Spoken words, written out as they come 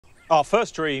Our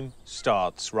first dream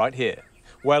starts right here,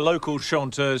 where local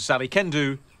chanteuse Sally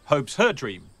Kendu hopes her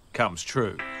dream comes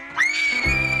true.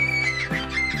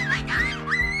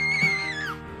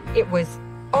 It was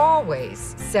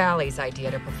always Sally's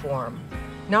idea to perform,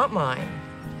 not mine.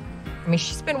 I mean,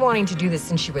 she's been wanting to do this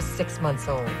since she was 6 months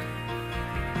old.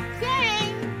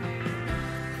 Sing!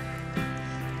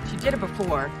 She did it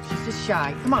before. She's just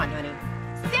shy. Come on, honey.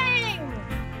 Sing!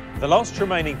 The last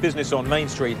remaining business on Main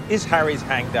Street is Harry's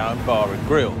Hangdown Bar and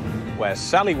Grill, where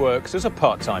Sally works as a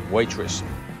part-time waitress.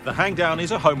 The Hangdown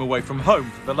is a home away from home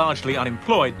for the largely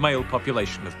unemployed male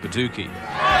population of Paducah.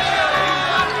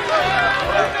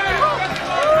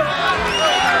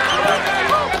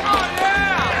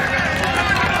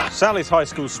 Sally's high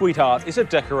school sweetheart is a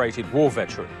decorated war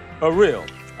veteran, a real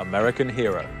American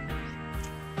hero.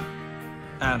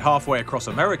 And halfway across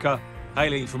America,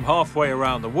 hailing from halfway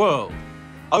around the world,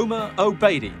 Omar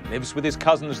Obeidi lives with his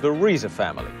cousins, the Reza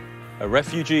family, a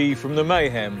refugee from the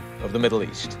mayhem of the Middle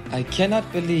East. I cannot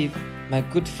believe my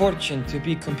good fortune to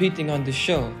be competing on the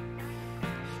show.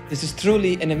 This is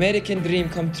truly an American dream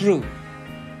come true.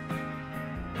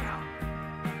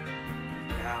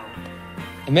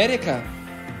 America,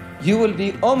 you will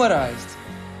be Omarized.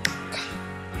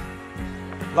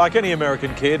 Like any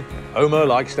American kid, Omar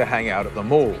likes to hang out at the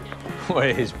mall,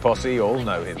 where his posse all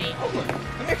know him.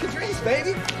 American Dreamz,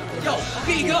 baby. Yo,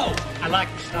 here you go. I like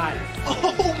your style.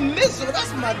 Oh, Mizzle,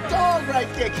 that's my dog right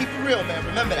there. Keep it real, man.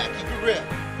 Remember that. Keep it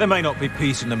real. There may not be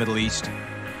peace in the Middle East,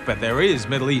 but there is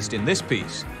Middle East in this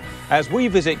piece, as we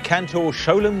visit Cantor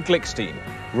Sholem Glickstein,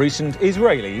 recent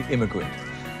Israeli immigrant.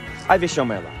 I wish you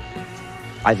luck.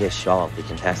 I wish all the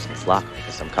contestants luck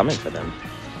because I'm coming for them.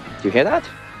 Do you hear that?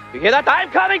 You hear that?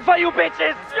 I'm coming for you,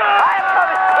 bitches! I'm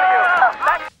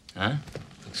coming for you! Huh?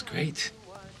 Looks great.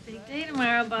 Big day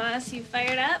tomorrow, boss. You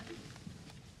fired up?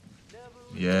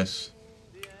 Yes,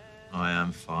 I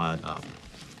am fired up.